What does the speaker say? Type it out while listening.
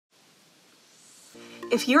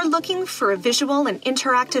If you're looking for a visual and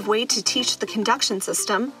interactive way to teach the conduction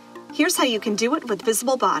system, here's how you can do it with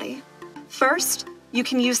Visible Body. First, you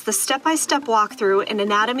can use the step-by-step walkthrough in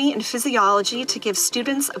anatomy and physiology to give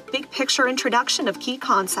students a big-picture introduction of key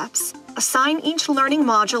concepts. Assign each learning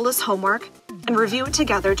module as homework and review it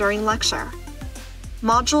together during lecture.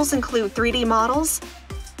 Modules include 3D models,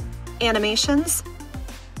 animations,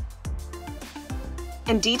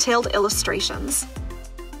 and detailed illustrations.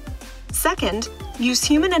 Second, use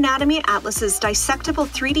Human Anatomy Atlas's dissectable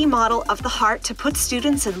 3D model of the heart to put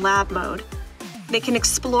students in lab mode. They can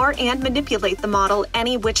explore and manipulate the model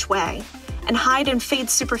any which way, and hide and fade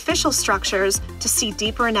superficial structures to see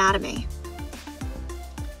deeper anatomy.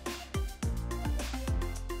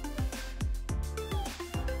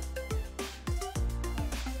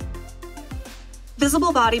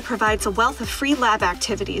 Visible Body provides a wealth of free lab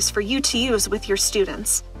activities for you to use with your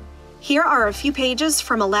students. Here are a few pages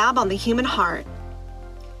from a lab on the human heart.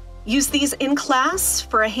 Use these in class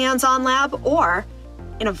for a hands-on lab or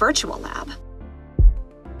in a virtual lab.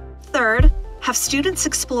 Third, have students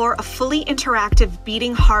explore a fully interactive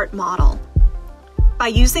beating heart model. By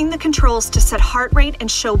using the controls to set heart rate and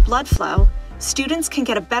show blood flow, students can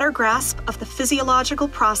get a better grasp of the physiological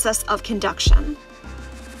process of conduction.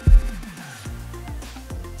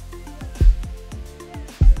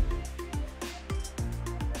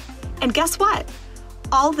 And guess what?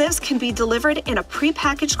 All this can be delivered in a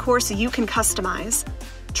pre-packaged course you can customize.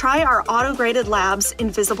 Try our Autograded Labs in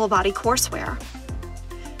Visible Body courseware.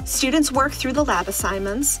 Students work through the lab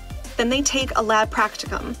assignments, then they take a lab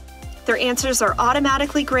practicum. Their answers are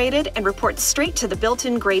automatically graded and report straight to the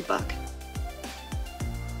built-in gradebook.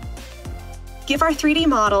 Give our 3D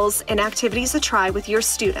models and activities a try with your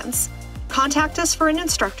students. Contact us for an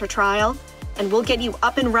instructor trial, and we'll get you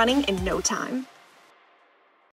up and running in no time.